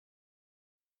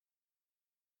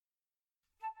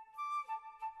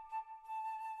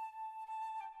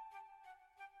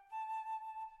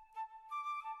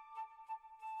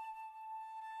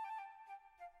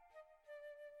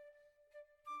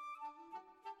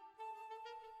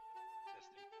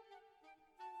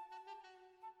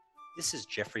This is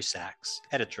Jeffrey Sachs,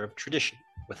 editor of Tradition,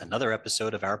 with another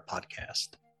episode of our podcast.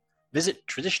 Visit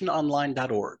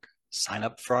traditiononline.org, sign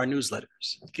up for our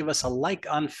newsletters, give us a like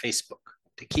on Facebook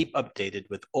to keep updated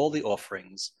with all the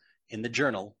offerings in the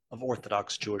Journal of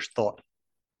Orthodox Jewish Thought.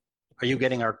 Are you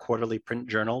getting our quarterly print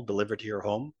journal delivered to your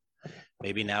home?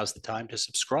 Maybe now's the time to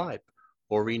subscribe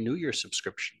or renew your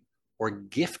subscription or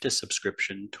gift a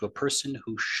subscription to a person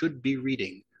who should be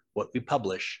reading what we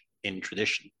publish in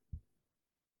Tradition.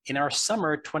 In our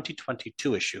summer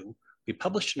 2022 issue, we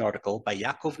published an article by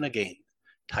Yaakov Nagain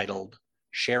titled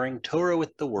Sharing Torah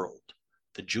with the World,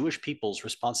 the Jewish People's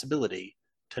Responsibility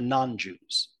to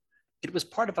Non-Jews. It was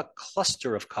part of a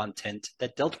cluster of content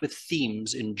that dealt with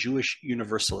themes in Jewish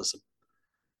universalism.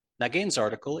 Nagain's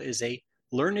article is a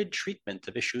learned treatment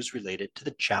of issues related to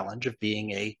the challenge of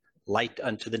being a light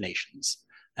unto the nations,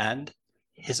 and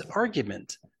his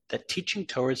argument that teaching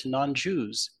Torah to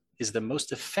non-Jews is the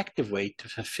most effective way to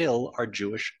fulfill our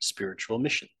Jewish spiritual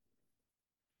mission.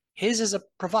 His is a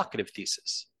provocative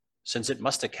thesis, since it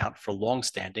must account for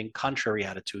long-standing contrary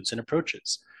attitudes and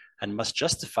approaches, and must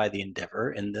justify the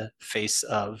endeavor in the face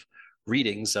of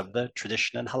readings of the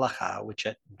Tradition and Halacha, which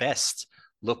at best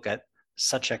look at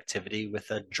such activity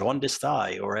with a jaundiced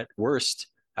eye, or at worst,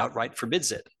 outright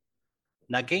forbids it.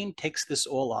 Nagain takes this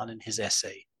all on in his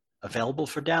essay, available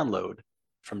for download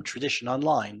from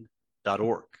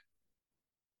traditiononline.org.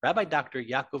 Rabbi Dr.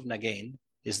 Yaakov Nagain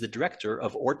is the director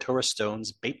of Or Torah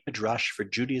Stone's Beit Midrash for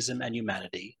Judaism and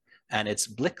Humanity and its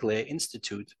Blickle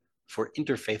Institute for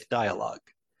Interfaith Dialogue.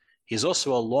 He is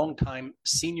also a longtime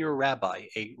senior rabbi,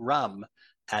 a Ram,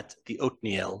 at the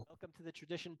Otniel. Welcome to the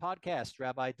Tradition Podcast,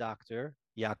 Rabbi Dr.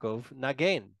 Yaakov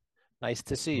Nagain. Nice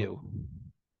to see you.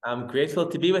 I'm grateful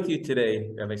to be with you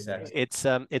today, Rabbi Sachs.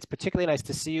 It's particularly nice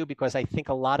to see you because I think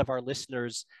a lot of our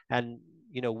listeners and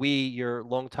we, your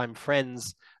longtime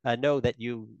friends, know that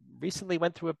you recently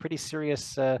went through a pretty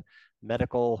serious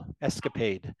medical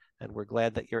escapade, and we're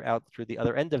glad that you're out through the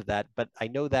other end of that. But I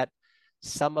know that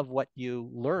some of what you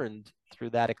learned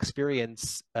through that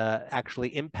experience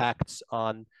actually impacts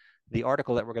on the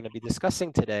article that we're going to be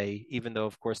discussing today, even though,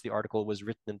 of course, the article was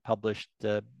written and published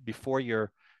before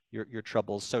your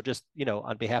troubles. So just,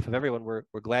 on behalf of everyone, we're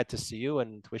glad to see you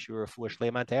and wish you were a foolish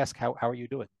layman to ask, how are you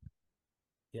doing?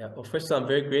 Yeah, well, first of all, I'm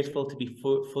very grateful to be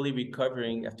fully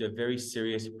recovering after a very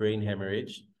serious brain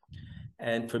hemorrhage.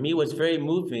 And for me, what's very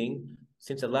moving,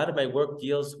 since a lot of my work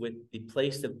deals with the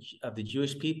place of the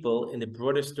Jewish people in the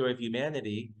broader story of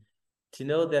humanity, to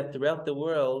know that throughout the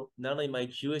world, not only my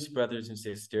Jewish brothers and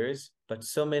sisters, but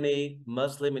so many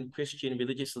Muslim and Christian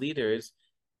religious leaders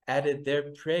added their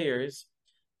prayers.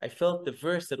 I felt the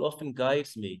verse that often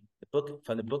guides me,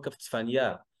 from the book of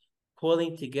Tzfanya,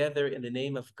 calling together in the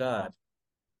name of God,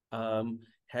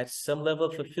 had some level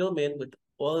of fulfillment with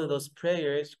all of those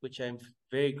prayers, which I'm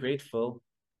very grateful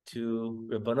to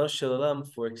Rabbano Shel Olam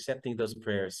for accepting those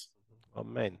prayers.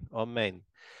 Amen. Amen.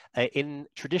 In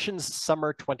Tradition's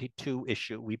Summer 22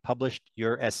 issue, we published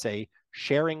your essay,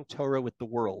 Sharing Torah with the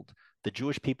World, the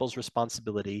Jewish People's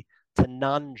Responsibility to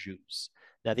Non-Jews.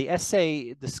 Now, the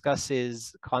essay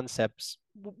discusses concepts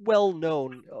well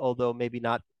known, although maybe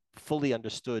not fully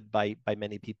understood by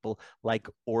many people, like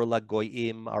Or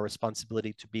LaGoyim, our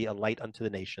responsibility to be a light unto the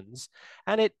nations.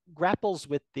 And it grapples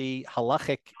with the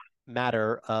halachic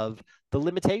matter of the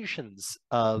limitations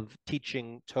of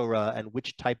teaching Torah and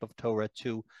which type of Torah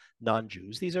to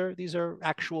non-Jews. These are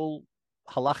actual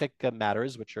halachic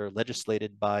matters which are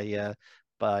legislated by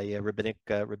rabbinic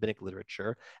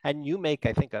literature. And you make,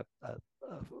 I think, a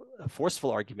forceful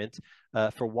argument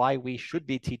for why we should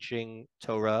be teaching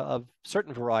Torah of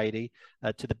certain variety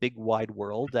to the big wide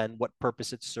world, and what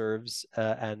purpose it serves,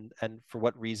 and for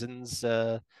what reasons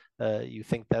you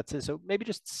think that's it. So maybe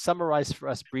just summarize for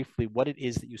us briefly what it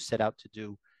is that you set out to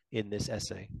do in this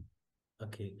essay.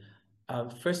 Okay.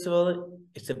 First of all,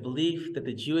 it's a belief that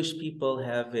the Jewish people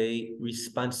have a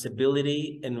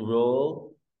responsibility and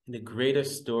role in the greater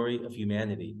story of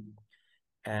humanity.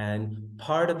 And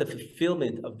part of the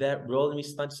fulfillment of that role and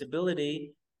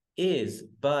responsibility is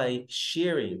by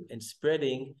sharing and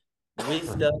spreading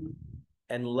wisdom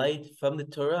and light from the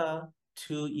Torah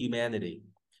to humanity.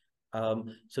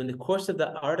 So in the course of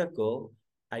the article,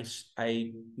 I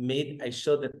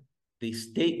showed that the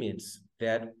statements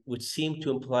that would seem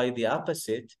to imply the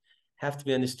opposite have to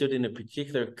be understood in a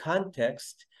particular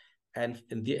context, and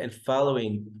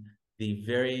following the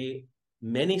very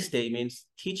many statements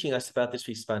teaching us about this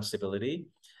responsibility,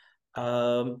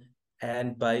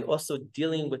 and by also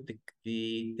dealing with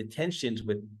the tensions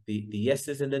with the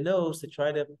yeses and the nos to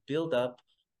try to build up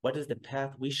what is the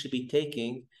path we should be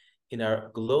taking in our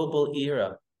global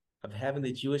era of having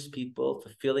the Jewish people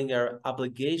fulfilling our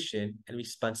obligation and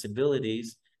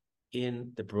responsibilities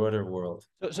in the broader world.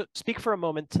 So speak for a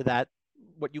moment to that,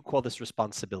 what you call this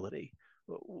responsibility.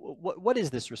 What is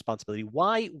this responsibility?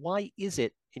 Why is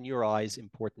it, in your eyes,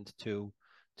 important to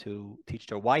teach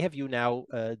Torah? Why have you now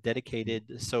dedicated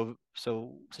such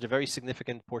a very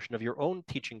significant portion of your own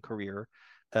teaching career,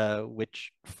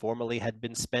 which formerly had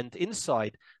been spent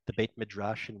inside the Beit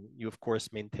Midrash, and you of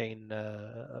course maintain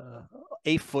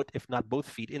a foot, if not both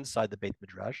feet, inside the Beit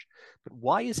Midrash. But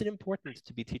why is it important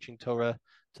to be teaching Torah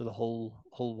to the whole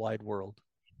wide world?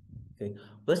 Okay,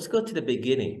 let's go to the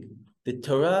beginning. The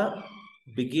Torah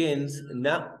begins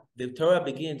not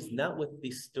with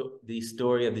the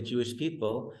story of the Jewish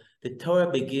people. The Torah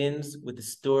begins with the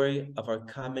story of our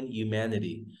common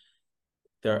humanity.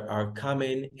 Our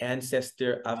common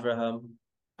ancestor,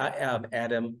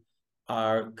 Adam,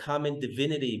 our common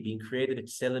divinity being created at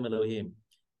Tselem Elohim.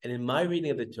 And in my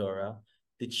reading of the Torah,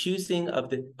 the choosing of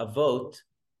the Avot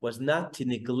was not to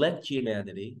neglect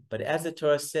humanity, but as the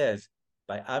Torah says,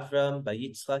 by Avram, by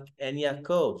Yitzchak, and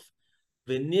Yaakov,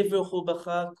 v'nivruchu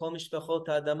b'cha kol mishpachot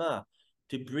ha'adama,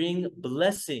 to bring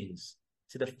blessings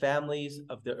to the families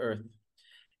of the earth.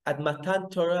 At Matan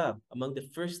Torah, among the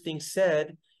first things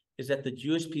said is that the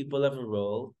Jewish people have a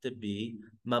role to be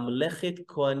Mamlechet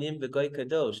Kohanim v'Goy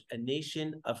Kadosh, a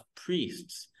nation of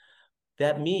priests.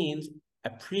 That means a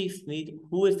priest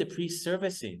who is the priest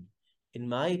servicing? In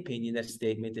my opinion, that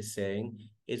statement is saying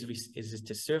is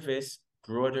to service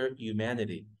broader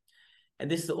humanity. And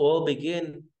this all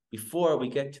begin before we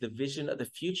get to the vision of the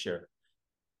future.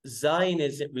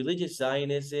 Zionism, religious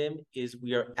Zionism, is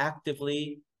we are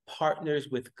actively partners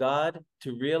with God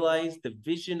to realize the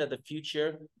vision of the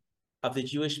future of the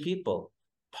Jewish people.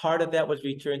 Part of that was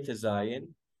return to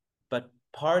Zion, but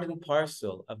part and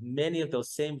parcel of many of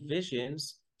those same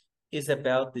visions is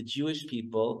about the Jewish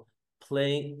people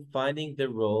finding their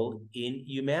role in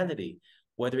humanity,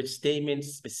 whether it's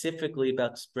statements specifically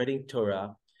about spreading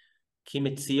Torah, Ki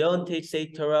mitzion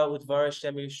tetzei Torah udvar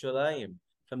Hashem Yerushalayim.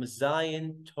 From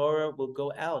Zion, Torah will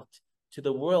go out to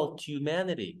the world, to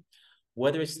humanity,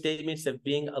 whether it's statements of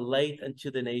being a light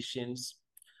unto the nations,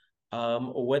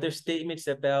 or whether statements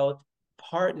about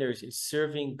partners in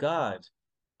serving God.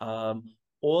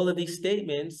 All of these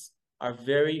statements are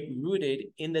very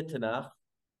rooted in the Tanakh,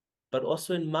 but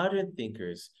also in modern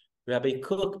thinkers. Rabbi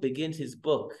Kook begins his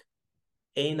book,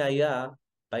 Ein Hayah,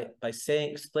 by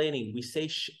explaining, we say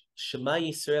Shema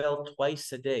Yisrael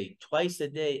twice a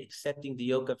day, accepting the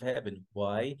yoke of heaven.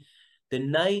 Why? The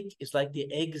night is like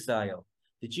the exile.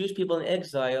 The Jewish people in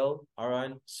exile are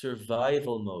on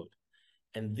survival mode.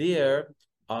 And there,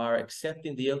 our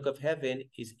accepting the yoke of heaven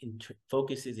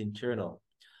focus is internal.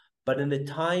 But in the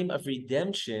time of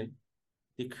redemption,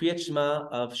 the Kriyat Shema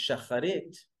of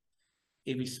Shacharit,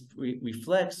 it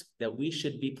reflects that we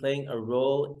should be playing a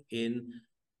role in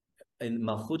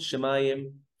Malchut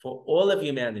Shemayim for all of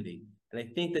humanity. And I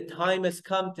think the time has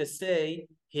come to say,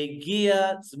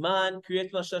 Hegia Zman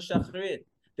Kriyat Shacharit.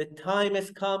 The time has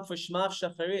come for Shema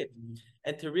Shacharit.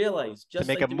 And to realize, just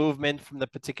to make a movement from the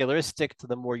particularistic to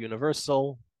the more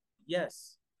universal.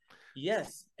 Yes.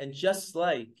 And just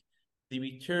like the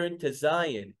return to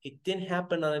Zion, it didn't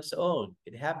happen on its own.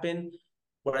 It happened,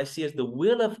 what I see as the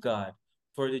will of God,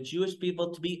 for the Jewish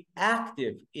people to be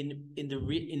active in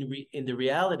the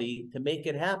reality to make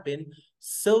it happen.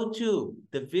 So too,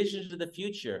 the visions of the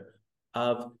future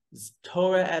of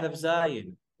Torah out of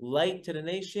Zion, light to the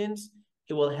nations,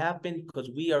 it will happen because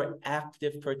we are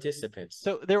active participants.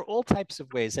 So there are all types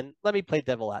of ways, and let me play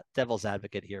devil's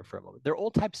advocate here for a moment. There are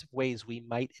all types of ways we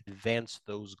might advance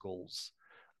those goals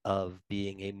of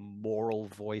being a moral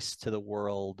voice to the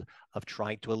world, of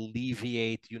trying to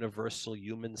alleviate universal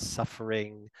human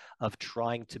suffering, of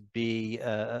trying to be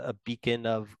a beacon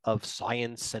of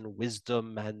science and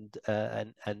wisdom and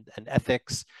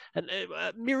ethics, and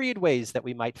myriad ways that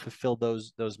we might fulfill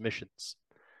those missions.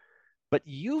 But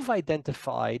you've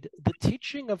identified the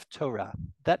teaching of Torah,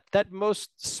 that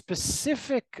most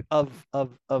specific of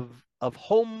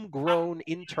homegrown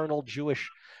internal Jewish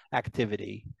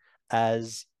activity,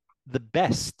 as the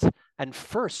best and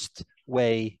first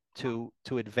way to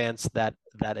advance that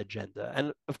agenda.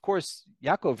 And of course,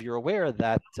 Yaakov, you're aware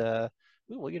that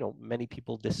many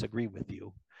people disagree with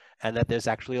you, and that there's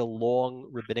actually a long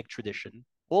rabbinic tradition,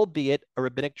 albeit a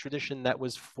rabbinic tradition that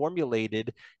was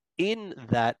formulated in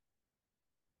that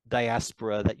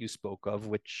diaspora that you spoke of,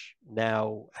 which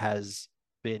now has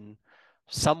been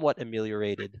somewhat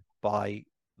ameliorated by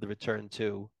the return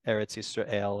to Eretz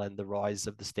Yisrael and the rise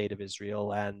of the state of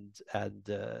Israel and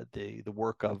the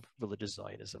work of religious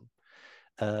Zionism.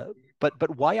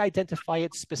 But why identify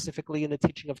it specifically in the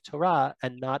teaching of Torah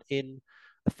and not in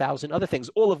 1,000 other things,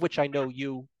 all of which I know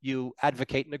you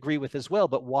advocate and agree with as well?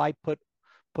 But why put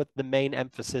the main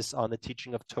emphasis on the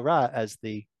teaching of Torah as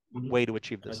the way to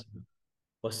achieve this?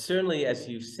 Well, certainly, as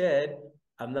you said,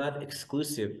 I'm not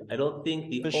exclusive. I don't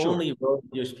think the For sure. only role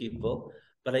of Jewish people,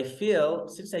 but I feel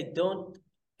since I don't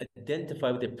identify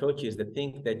with approaches that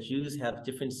think that Jews have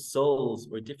different souls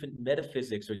or different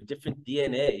metaphysics or different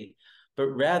DNA, but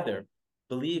rather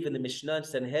believe in the Mishnah and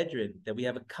Sanhedrin that we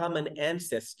have a common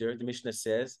ancestor. The Mishnah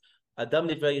says, Adam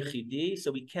Nivra Yechidi,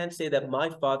 so we can't say that my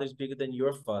father is bigger than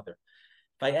your father.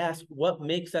 If I ask what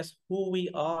makes us who we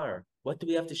are, what do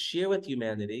we have to share with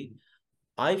humanity?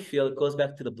 I feel it goes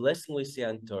back to the blessing we see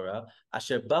on Torah.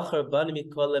 Asher bachar banu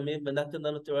mikol amim v'natan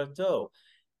lanu torato.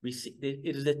 It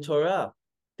is the Torah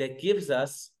that gives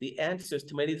us the answers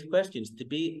to many of these questions, to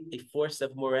be a force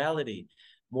of morality,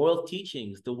 moral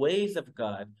teachings, the ways of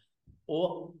God.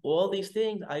 All these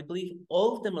things, I believe,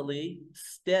 ultimately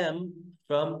stem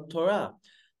from Torah.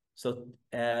 So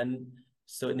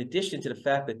in addition to the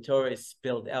fact that Torah is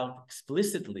spelled out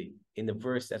explicitly in the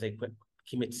verse, as I put,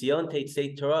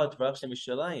 Torah,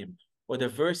 or the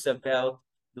verse about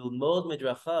Lilmod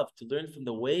Midrachav, to learn from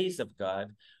the ways of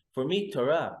God. For me,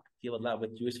 Torah, I deal a lot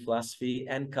with Jewish philosophy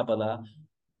and Kabbalah.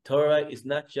 Torah is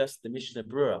not just the Mishnah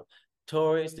Berurah.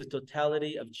 Torah is the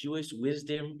totality of Jewish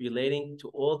wisdom relating to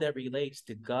all that relates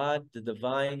to God, the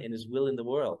divine, and His will in the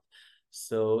world.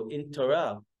 So in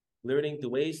Torah, learning the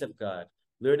ways of God,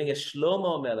 learning as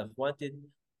Shlomo Melech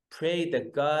prayed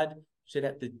that God should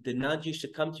have the non-Jews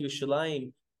should come to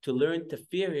Yerushalayim to learn to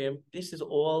fear Him. This is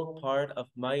all part of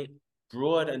my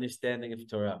broad understanding of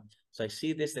Torah. So I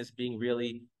see this as being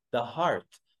really the heart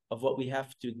of what we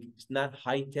have to. It's not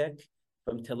high tech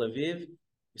from Tel Aviv.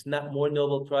 It's not more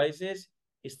Nobel Prizes.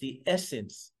 It's the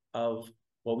essence of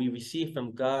what we receive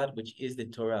from God, which is the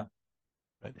Torah.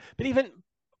 Right. But even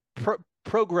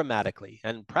programmatically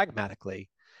and pragmatically,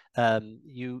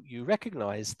 you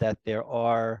recognize that there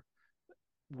are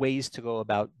ways to go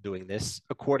about doing this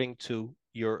according to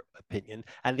your opinion.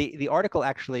 And the article,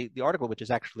 which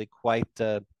is actually quite,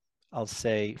 I'll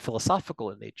say,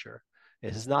 philosophical in nature.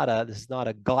 This is not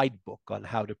a guidebook on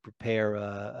how to prepare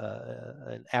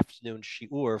an afternoon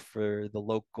shiur for the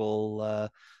local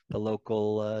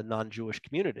non-Jewish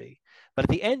community. But at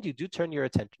the end, you do turn your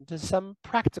attention to some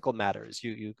practical matters.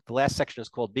 The last section is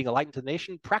called "Being a Light to the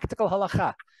Nation: Practical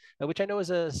Halacha," which I know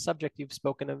is a subject you've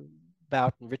spoken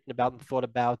about and written about and thought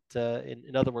about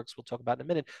in other works we'll talk about in a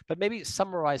minute. But maybe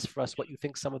summarize for us what you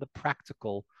think some of the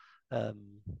practical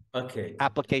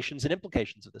applications and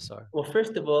implications of this are. Well,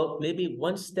 first of all, maybe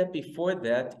one step before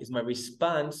that is my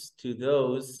response to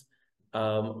those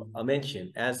I'll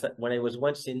mention. As when I was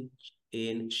once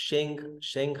in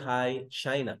Shanghai,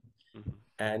 China,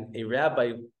 and a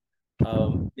rabbi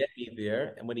met me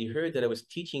there, and when he heard that I was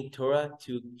teaching Torah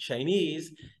to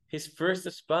Chinese, his first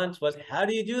response was, "How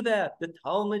do you do that? The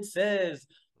Talmud says,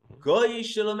 Goy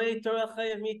shalomei Torah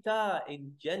chayav mita. A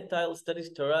Gentile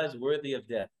studies Torah is worthy of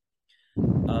death."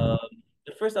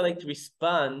 First, I like to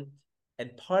respond,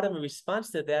 and part of my response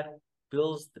to that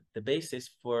builds the basis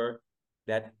for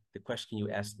the question you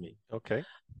asked me. Okay.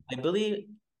 I believe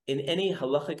in any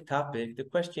halachic topic, the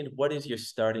question, what is your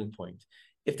starting point?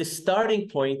 If the starting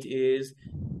point is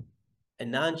a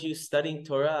non-Jew studying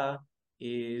Torah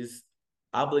is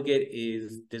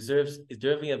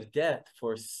deserving of death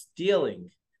for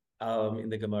stealing in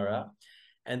the Gemara,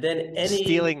 and then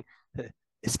stealing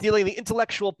the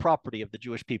intellectual property of the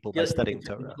Jewish people by studying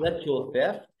Torah. Intellectual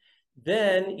theft,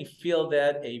 then you feel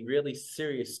that a really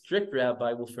serious, strict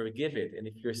rabbi will forgive it. And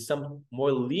if you're some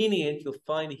more lenient, you'll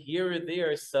find here or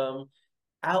there some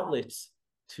outlets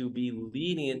to be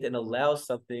lenient and allow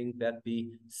something that the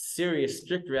serious,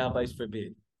 strict rabbis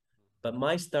forbid. But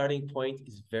my starting point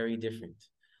is very different.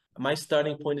 My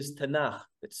starting point is Tanakh,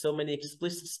 with so many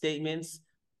explicit statements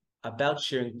about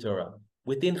sharing Torah.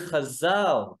 Within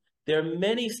Chazal, there are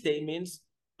many statements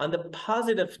on the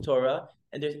positive Torah,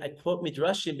 and I quote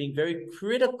Midrashim being very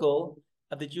critical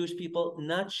of the Jewish people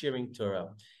not sharing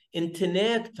Torah. In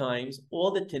Tanaic times,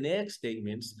 all the Tanaic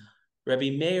statements,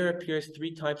 Rabbi Meir appears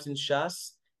 3 times in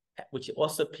Shas, which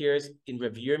also appears in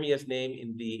Rabbi Yirmiyah's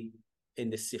name in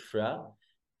the Sifra.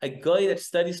 A guy that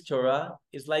studies Torah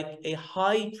is like a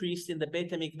high priest in the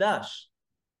Beit HaMikdash.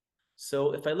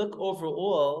 So if I look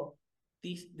overall,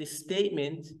 this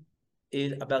statement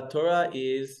about Torah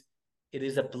it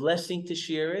is a blessing to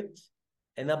share it,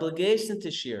 an obligation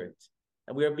to share it.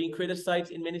 And we are being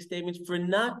criticized in many statements for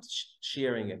not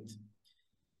sharing it.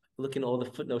 Look in all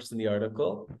the footnotes in the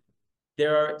article.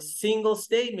 There are single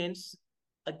statements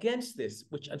against this,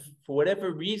 which for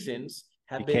whatever reasons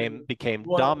have became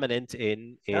dominant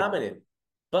in dominant.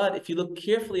 But if you look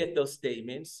carefully at those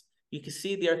statements, you can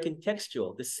see they are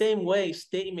contextual. The same way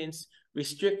statements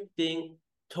restricting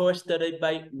Torah study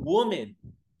by women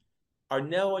are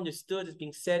now understood as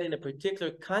being said in a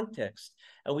particular context.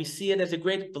 And we see it as a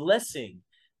great blessing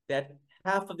that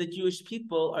half of the Jewish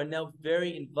people are now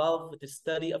very involved with the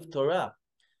study of Torah,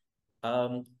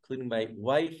 including my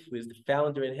wife, who is the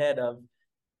founder and head of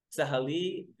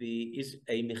Tzahali,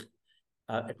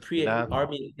 a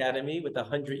pre-army academy with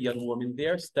 100 young women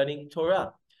there studying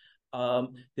Torah.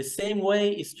 The same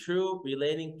way is true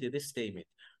relating to this statement.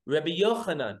 Rabbi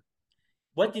Yochanan,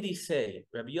 what did he say?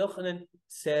 Rabbi Yochanan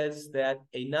says that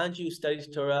a non-Jew who studies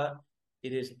Torah,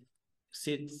 it is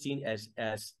seen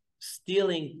as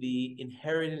stealing the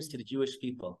inheritance to the Jewish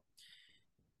people.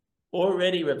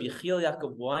 Already Rabbi Yechiel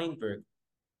Yaakov Weinberg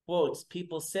quotes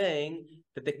people saying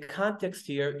that the context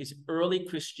here is early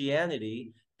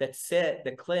Christianity that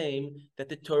claim that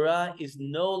the Torah is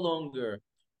no longer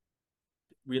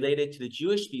related to the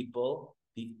Jewish people,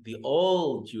 the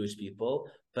old Jewish people,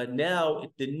 but now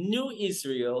the new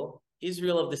Israel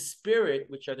of the Spirit,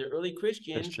 which are the early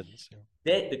Christians,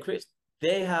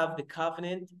 they have the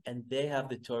covenant and they have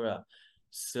the Torah.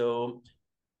 So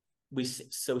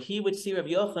he would see Rabbi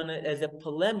Yochanan as a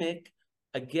polemic,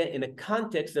 again, in a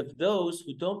context of those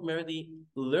who don't merely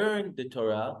learn the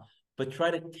Torah, but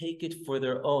try to take it for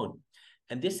their own.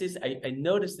 And this is, I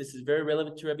noticed this is very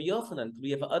relevant to Rabbi Yochanan.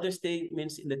 We have other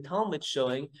statements in the Talmud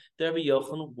showing that Rabbi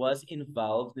Yochanan was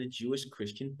involved in the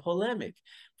Jewish-Christian polemic.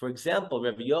 For example,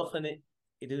 Rabbi Yochanan,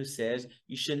 who says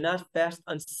you should not fast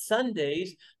on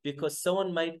Sundays because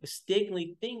someone might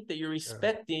mistakenly think that you're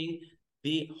respecting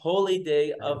the holy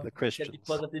day of the Christians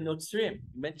because of the Notzrim.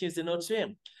 He mentions the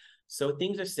Notzrim. So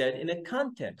things are said in a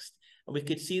context. And we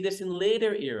could see this in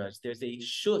later eras. There's a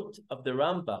shut of the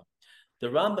Rambam. The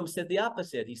Rambam said the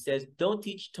opposite. He says, don't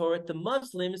teach Torah to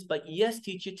Muslims, but yes,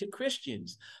 teach it to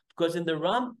Christians. Because in the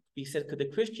Rambam, he said, could the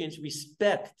Christians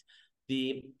respect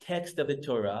the text of the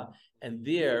Torah? And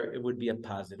there it would be a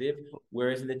positive.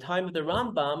 Whereas in the time of the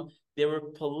Rambam, there were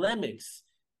polemics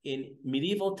in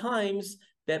medieval times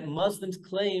that Muslims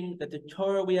claim that the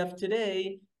Torah we have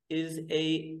today is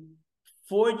a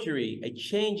forgery, a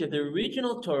change of the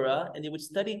original Torah, and they would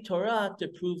study Torah to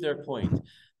prove their point.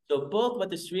 So both what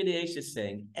the Sri Eish is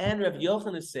saying and Rav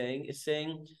Yochanan is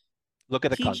saying, look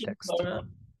at the context.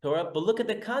 Torah, but look at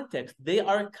the context. They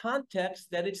are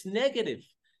context that it's negative.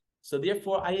 So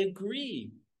therefore, I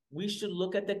agree. We should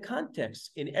look at the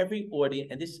context in every audience.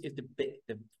 And this is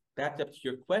the back up to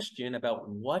your question about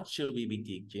what should we be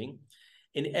teaching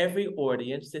in every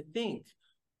audience to think.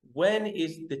 When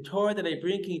is the Torah that I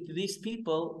bring to these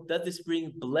people, does this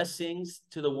bring blessings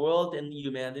to the world and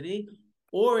humanity?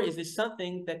 Or is this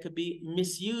something that could be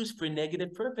misused for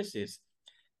negative purposes?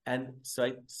 And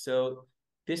so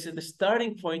this is the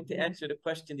starting point to answer the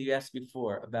question that you asked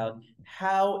before about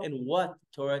how and what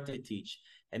Torah to teach,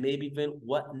 and maybe even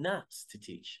what not to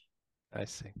teach. I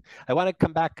see. I want to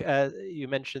come back. You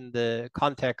mentioned the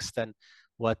context and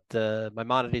what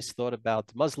Maimonides thought about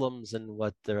Muslims and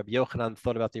what Rabbi Yochanan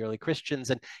thought about the early Christians.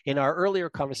 And in our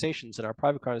earlier conversations, in our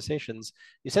private conversations,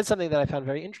 you said something that I found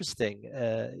very interesting.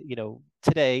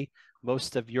 Today,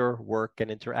 most of your work and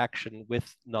interaction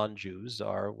with non-Jews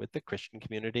are with the Christian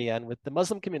community and with the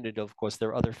Muslim community. Of course, there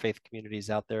are other faith communities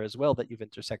out there as well that you've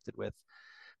intersected with.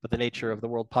 But the nature of the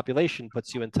world population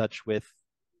puts you in touch with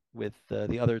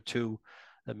the other two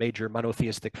major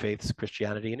monotheistic faiths,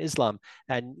 Christianity and Islam,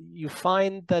 and you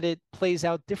find that it plays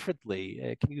out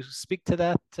differently. Can you speak to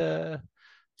that?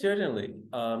 Certainly.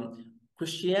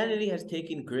 Christianity has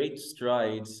taken great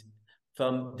strides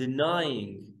from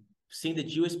seeing the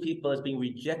Jewish people as being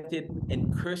rejected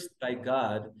and cursed by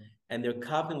God and their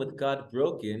covenant with God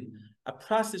broken, a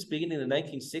process beginning in the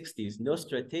 1960s,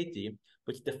 Nostra Aetate,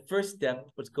 which the first step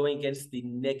was going against the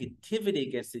negativity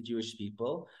against the Jewish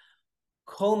people,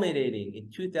 culminating in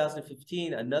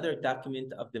 2015, another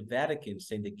document of the Vatican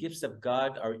saying the gifts of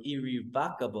God are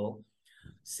irrevocable,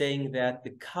 saying that the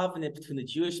covenant between the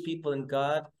Jewish people and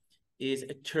God is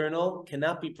eternal,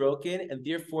 cannot be broken, and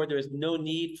therefore there is no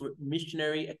need for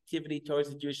missionary activity towards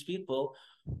the Jewish people,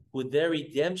 who their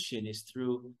redemption is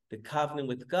through the covenant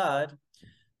with God.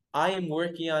 I am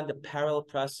working on the parallel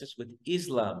process with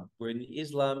Islam, where in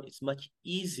Islam it's much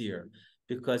easier,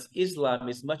 because Islam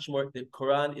is the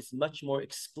Quran is much more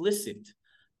explicit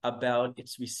about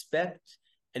its respect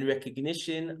and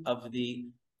recognition of the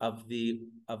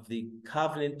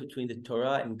covenant between the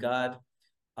Torah and God,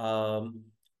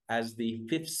 as the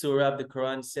 5th surah of the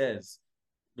Quran says,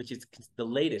 which is the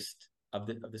latest of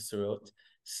the surot,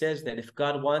 says that if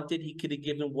God wanted, he could have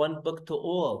given one book to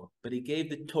all, but he gave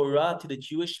the Torah to the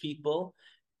Jewish people,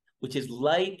 which is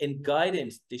light and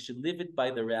guidance. They should live it by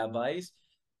the rabbis,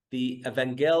 the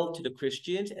Evangel to the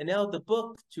Christians, and now the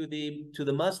book to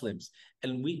the Muslims.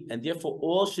 And therefore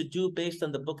all should do based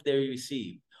on the book they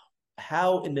receive.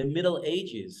 How in the Middle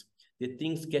Ages did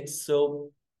things get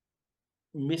so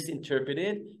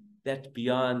misinterpreted? That's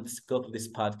beyond the scope of this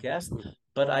podcast.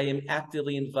 But I am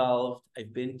actively involved.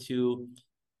 I've been to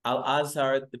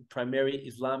Al-Azhar, the primary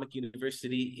Islamic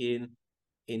university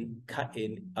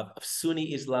of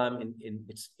Sunni Islam in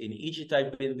Egypt.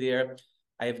 I've been there.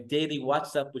 I have daily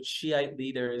WhatsApp with Shiite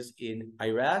leaders in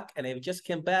Iraq, and I've just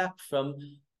come back from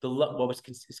what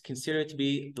is considered to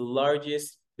be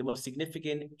the most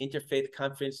significant interfaith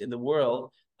conference in the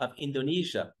world of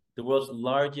Indonesia, the world's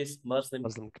largest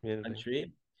Muslim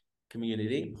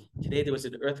community. Today there was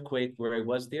an earthquake where I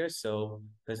was there, so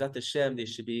Bezat Hashem, there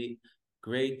should be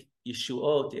great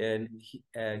yeshuot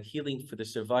and healing for the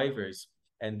survivors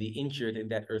and the injured in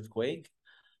that earthquake.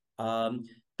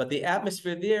 But the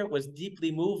atmosphere there was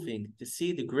deeply moving to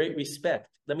see the great respect.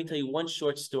 Let me tell you one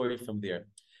short story from there.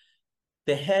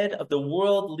 The head of the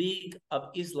World League of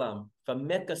Islam from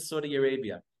Mecca, Saudi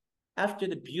Arabia, after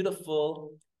the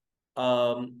beautiful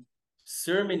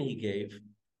sermon he gave,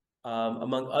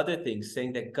 among other things,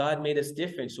 saying that God made us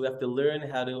different, so we have to learn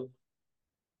how to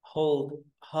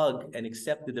hug, and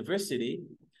accept the diversity.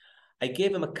 I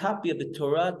gave him a copy of the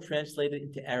Torah translated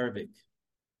into Arabic.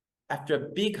 After a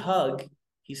big hug,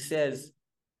 he says,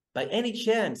 by any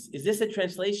chance, is this a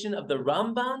translation of the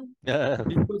Rambam?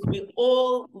 Because we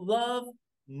all love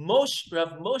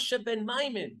Rav Moshe ben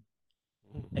Maimon.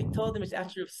 I told him it's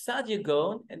actually Rav Saadia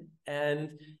Gaon, and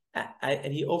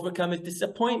he overcome his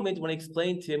disappointment when I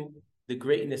explained to him the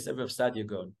greatness of Rav Saadia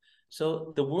Gaon.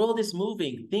 So the world is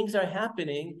moving, things are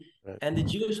happening, and the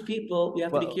Jewish people, we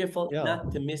have to be careful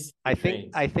not to miss the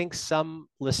train. I think some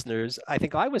listeners, I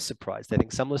think I was surprised. I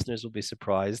think some listeners will be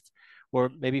surprised, or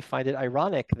maybe find it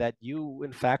ironic that you,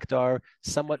 in fact, are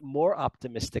somewhat more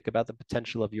optimistic about the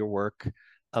potential of your work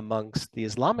amongst the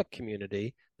Islamic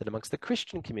community than amongst the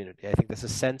Christian community. I think there's a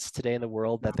sense today in the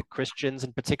world that the Christians,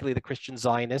 and particularly the Christian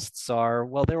Zionists, are,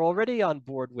 well, they're already on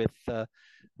board with us,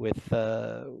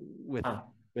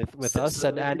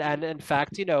 and in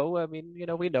fact, we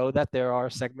know that there are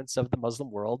segments of the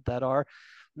Muslim world that are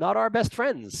not our best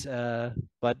friends,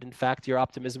 but in fact, your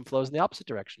optimism flows in the opposite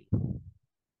direction.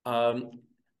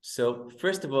 So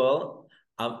first of all,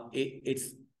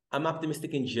 I'm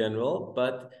optimistic in general,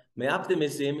 but my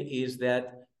optimism is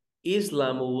that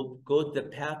Islam will go the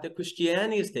path that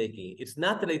Christianity is taking. It's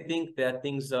not that I think that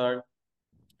things are,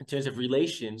 in terms of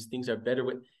relations, things are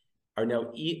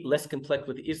now less complex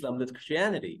with Islam than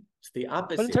Christianity. It's the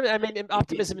opposite. But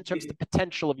optimism in terms of the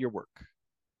potential of your work.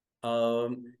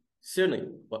 Certainly.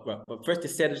 But first, to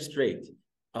set it straight,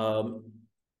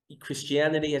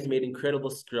 Christianity has made incredible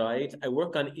strides. I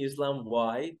work on Islam.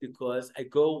 Why? Because I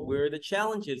go where the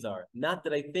challenges are. Not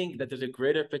that I think that there's a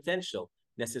greater potential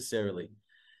necessarily.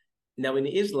 Now, in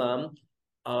Islam,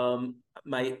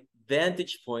 my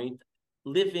vantage point,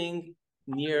 living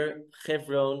near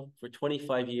Hebron for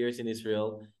 25 years in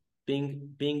Israel, being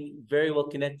very well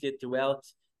connected throughout,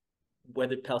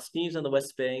 whether Palestinians on the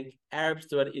West Bank, Arabs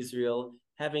throughout Israel,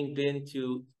 having been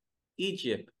to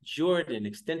Egypt, Jordan,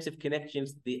 extensive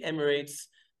connections to the Emirates,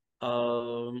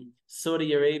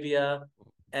 Saudi Arabia,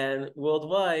 and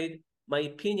worldwide, my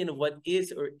opinion of what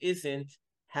is or isn't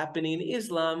happening in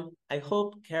Islam, I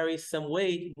hope carries some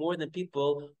weight more than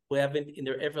people who haven't in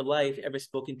their life ever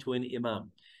spoken to an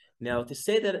imam. Now, to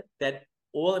say that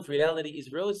all of reality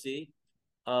is rosy,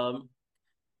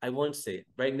 I won't say it.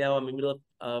 Right now, I'm in the middle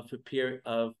of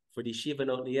for the Yeshiva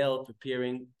Otniel,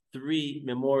 preparing 3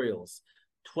 memorials.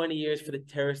 20 years for the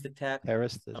terrorist attack.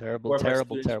 Terrible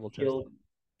killed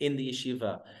in the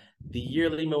yeshiva. The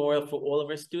yearly memorial for all of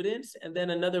our students, and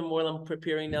then another memorial I'm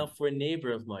preparing now for a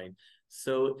neighbor of mine.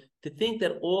 So to think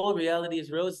that all reality is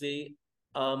rosy,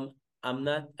 I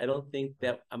don't think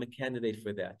that I'm a candidate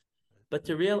for that. But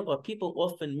what people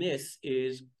often miss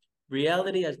is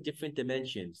reality has different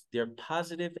dimensions. There are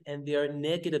positive and there are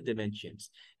negative dimensions.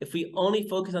 If we only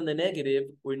focus on the negative,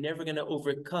 we're never going to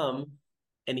overcome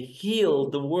and heal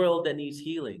the world that needs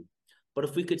healing. But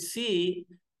if we could see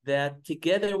that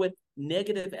together with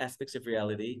negative aspects of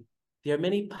reality, there are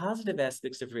many positive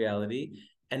aspects of reality,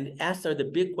 and ask the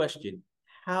big question,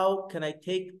 how can I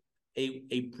take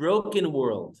a broken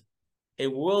world, a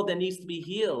world that needs to be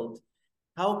healed,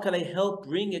 how can I help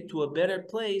bring it to a better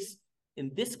place?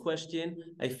 In this question,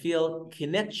 I feel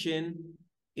connection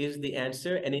is the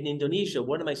answer. And in Indonesia,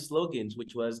 one of my slogans,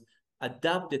 which was,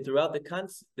 adopted throughout the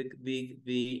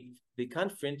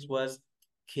conference was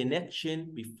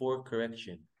connection before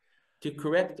correction. To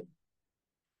correct,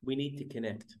 we need to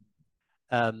connect.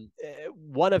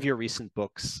 One of your recent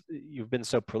books, you've been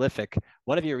so prolific,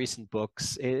 one of your recent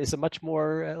books is a much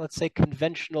more, let's say,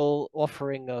 conventional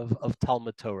offering of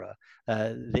Talmud Torah.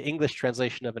 The English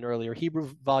translation of an earlier Hebrew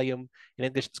volume, in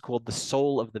English it's called The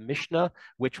Soul of the Mishnah,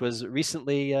 which was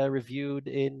recently reviewed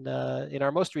in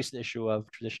our most recent issue of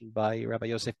Tradition by Rabbi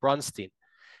Yosef Bronstein.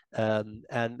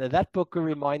 And that book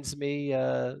reminds me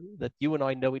that you and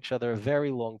I know each other a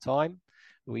very long time.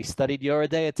 We studied Yoreh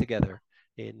De'ah together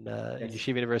in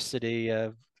Yeshiva University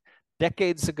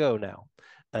decades ago now.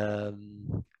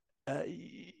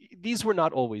 These were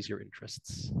not always your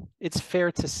interests. It's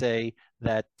fair to say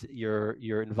that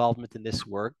your involvement in this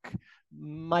work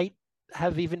might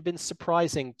have even been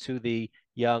surprising to the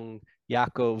young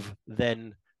Yaakov,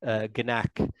 then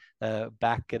Genack,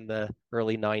 back in the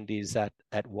early 90s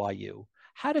at YU.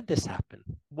 How did this happen?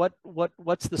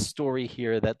 What's the story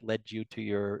here that led you to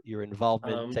your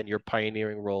involvement and your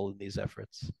pioneering role in these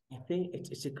efforts? I think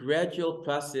it's a gradual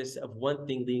process of one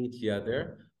thing leading to the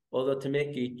other. Although to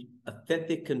make an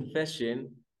authentic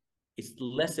confession, it's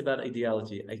less about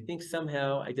ideology. I think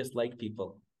somehow I just like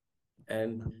people,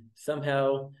 and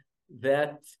somehow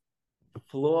that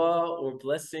flaw or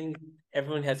blessing,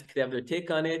 everyone could have their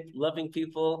take on it. Loving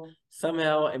people,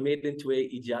 somehow I made it into a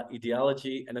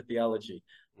ideology and a theology.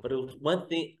 But it was one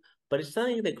thing, but it's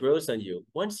something that grows on you.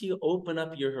 Once you open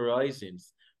up your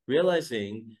horizons,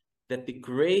 realizing that the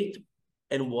great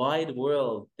and wide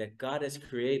world that God has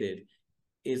created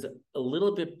is a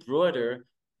little bit broader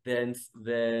than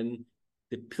the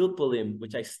pilpulim,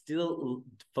 which I still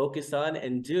focus on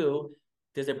and do.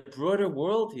 There's a broader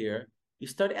world here. You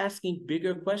start asking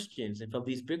bigger questions, and from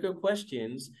these bigger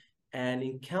questions and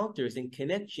encounters and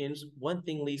connections, one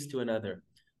thing leads to another.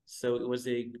 So it was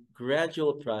a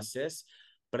gradual process,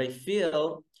 but I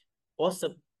feel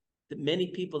also that many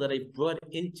people that I brought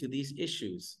into these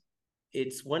issues,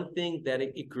 it's one thing that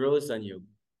it grows on you.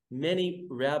 Many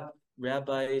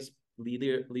rabbis,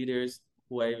 leaders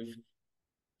who I've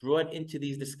brought into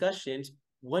these discussions,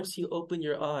 once you open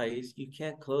your eyes, you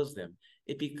can't close them.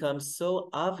 It becomes so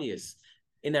obvious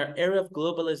in our era of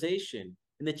globalization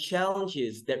and the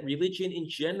challenges that religion in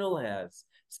general has,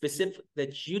 specific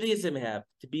that Judaism have,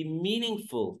 to be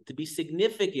meaningful, to be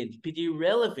significant, to be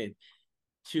relevant,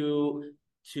 to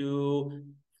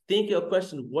think of a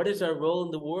question, what is our role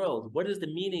in the world? What is the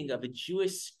meaning of a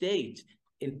Jewish state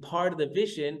in part of the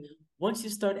vision? Once you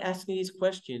start asking these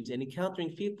questions and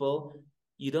encountering people,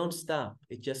 you don't stop.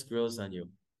 It just grows on you.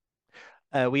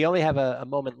 We only have a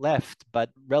moment left,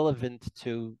 but relevant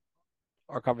to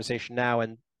our conversation now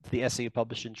and the essay you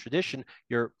published in Tradition,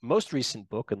 your most recent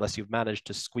book, unless you've managed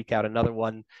to squeak out another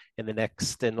one in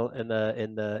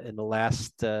the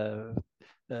last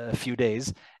few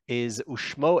days, is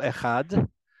Ushmo Echad,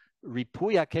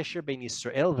 Ripui HaKesher Bein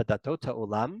Yisrael V'Datot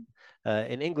HaOlam.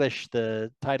 In English,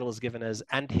 the title is given as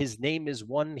 "And His Name is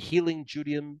One: Healing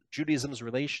Judaism's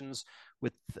Relations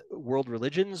with World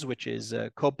Religions," which is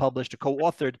co-published,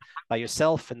 co-authored by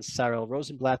yourself and Sarah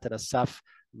Rosenblatt and Asaf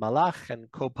Malach,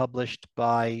 and co-published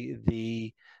by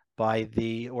the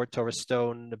Or Torah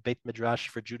Stone Beit Midrash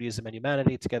for Judaism and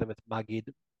Humanity, together with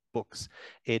Magid Books.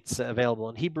 It's available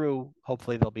in Hebrew.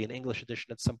 Hopefully there'll be an English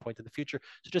edition at some point in the future.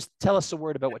 So just tell us a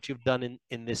word about what you've done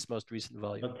in this most recent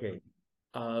volume. Okay.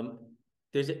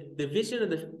 There's the vision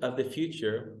of the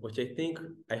future, which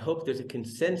I hope there's a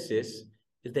consensus,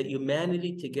 is that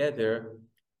humanity together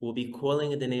will be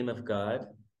calling in the name of God,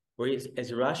 or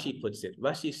as Rashi puts it.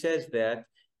 Rashi says that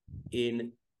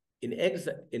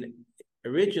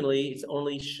originally it's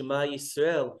only Shema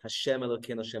Yisrael, Hashem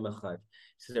Elokeinu Hashem Echad. It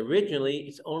says originally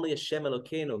it's only Hashem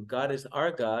Elokeinu, God is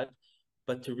our God,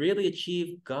 but to really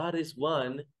achieve God is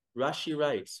one, Rashi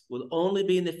writes, will only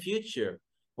be in the future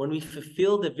when we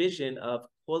fulfill the vision of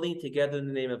calling together in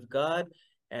the name of God,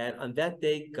 and on that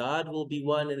day God will be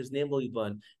one and His name will be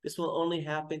one. This will only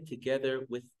happen together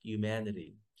with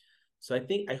humanity. So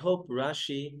I hope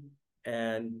Rashi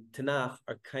and Tanakh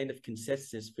are kind of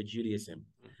consensus for Judaism.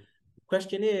 The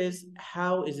question is,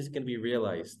 how is this going to be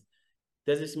realized?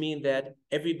 Does this mean that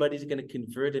everybody's going to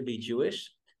convert and be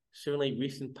Jewish? Certainly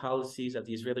recent policies of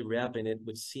the Israeli rabbinate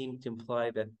would seem to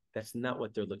imply that that's not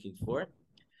what they're looking for.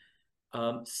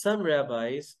 Some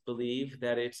rabbis believe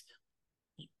that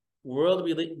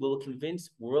will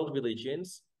convince world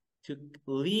religions to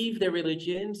leave their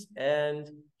religions and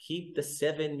keep the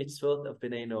 7 mitzvot of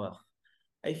Bnei Noach.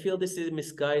 I feel this is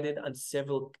misguided on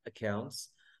several accounts,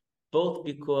 both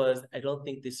because I don't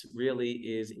think this really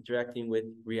is interacting with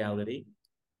reality.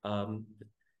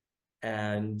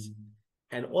 And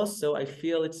also, I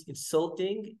feel it's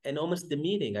insulting and almost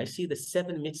demeaning. I see the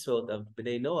 7 mitzvot of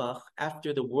Bnei Noach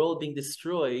after the world being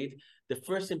destroyed. The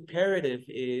first imperative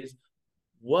is,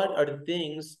 what are the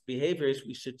things, behaviors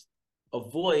we should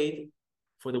avoid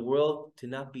for the world to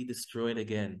not be destroyed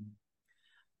again?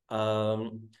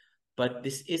 But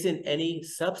this isn't any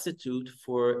substitute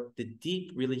for the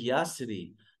deep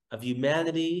religiosity of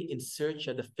humanity in search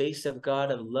of the face of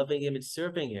God, of loving Him and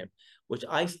serving Him, which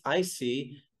I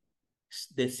see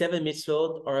the 7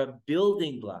 mitzvot are a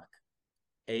building block,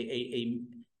 a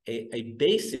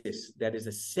basis that is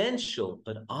essential,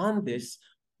 but on this,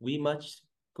 we must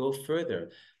go further.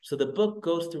 So the book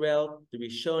goes throughout the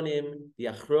Rishonim, the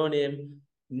Achronim,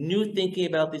 new thinking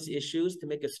about these issues to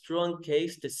make a strong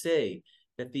case to say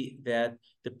that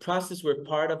the process we're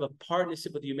part of, a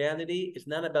partnership with humanity, is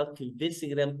not about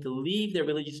convincing them to leave their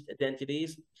religious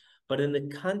identities, but in the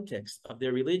context of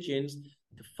their religions,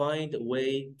 to find a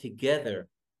way together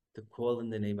to call in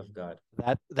the name of God.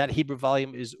 That Hebrew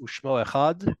volume is Ushmo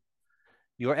Echad.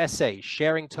 Your essay,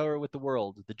 Sharing Torah with the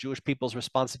World, the Jewish People's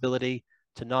Responsibility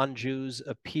to Non-Jews,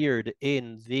 appeared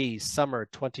in the summer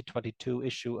 2022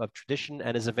 issue of Tradition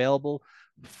and is available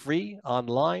free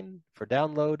online for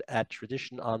download at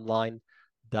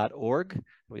traditiononline.org.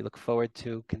 We look forward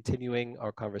to continuing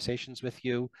our conversations with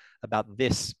you about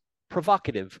this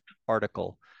provocative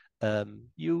article.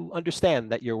 You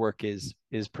understand that your work is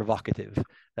provocative,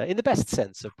 in the best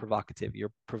sense of provocative.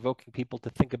 You're provoking people to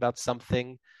think about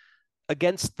something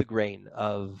against the grain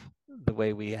of the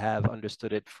way we have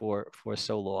understood it for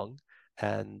so long.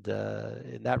 And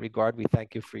in that regard, we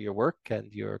thank you for your work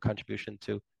and your contribution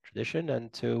to Tradition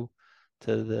and to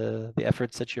the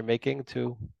efforts that you're making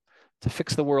to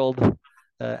fix the world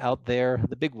out there,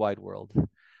 the big wide world.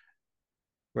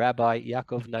 Rabbi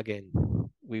Yaakov Nagin,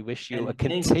 we wish you a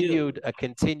continued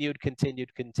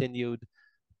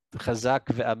chazak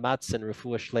ve'amatz and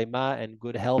refuah shlema and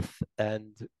good health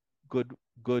and good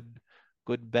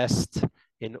best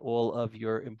in all of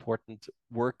your important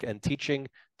work and teaching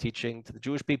to the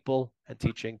Jewish people and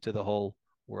teaching to the whole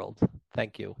world.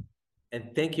 Thank you.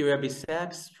 And thank you, Rabbi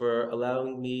Sachs, for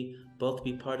allowing me both to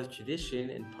be part of Tradition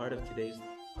and part of today's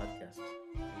podcast.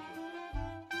 Thank you.